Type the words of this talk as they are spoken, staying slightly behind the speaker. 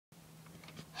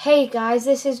Hey guys,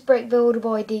 this is Brick Builder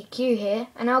Boy DQ here,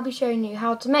 and I'll be showing you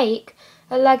how to make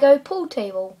a Lego pool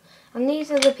table. And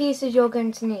these are the pieces you're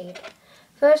going to need.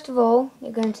 First of all,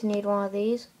 you're going to need one of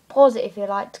these. Pause it if you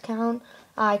like to count.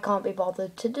 I can't be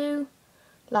bothered to do.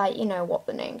 Like, you know what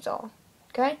the names are.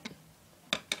 Okay?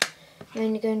 And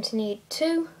then you're going to need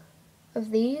two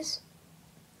of these.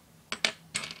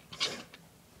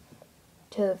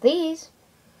 Two of these.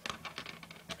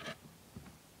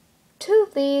 Two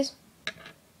of these.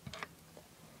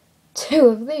 Two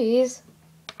of these.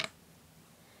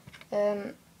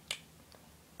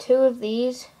 Two of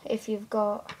these. If you've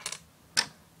got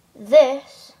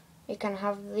this, you can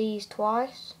have these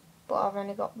twice, but I've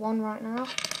only got one right now.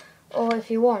 Or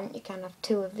if you want, you can have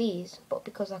two of these, but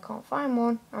because I can't find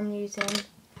one, I'm using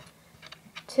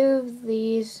two of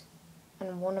these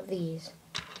and one of these.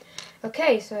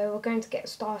 Okay, so we're going to get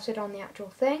started on the actual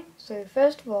thing. So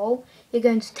first of all, you're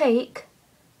going to take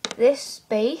this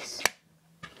space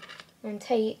and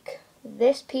take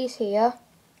this piece here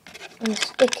and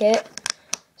stick it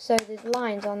so there's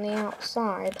lines on the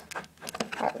outside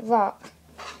like that.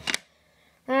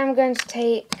 And I'm going to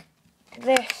take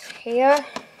this here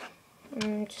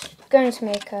and just going to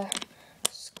make a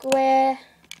square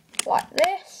like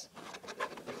this.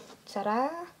 Ta-da!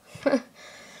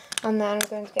 And then I'm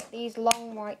going to get these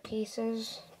long white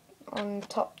pieces on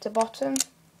top to bottom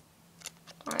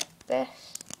like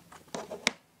this.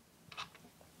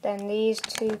 Then these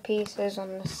two pieces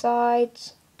on the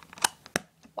sides,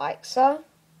 like so.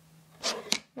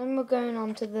 Then we're going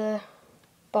on to the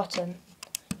bottom.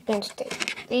 You're going to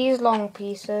take these long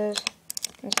pieces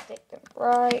and stick them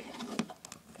right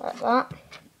like that.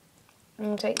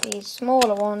 And take these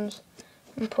smaller ones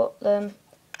and put them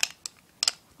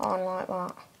on like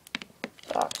that.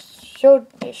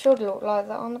 It should look like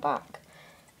that on the back.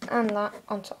 And that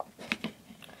on top.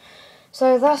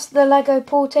 So that's the Lego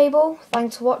pool table.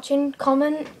 Thanks for watching.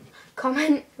 Comment,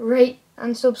 rate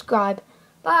and subscribe.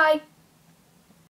 Bye.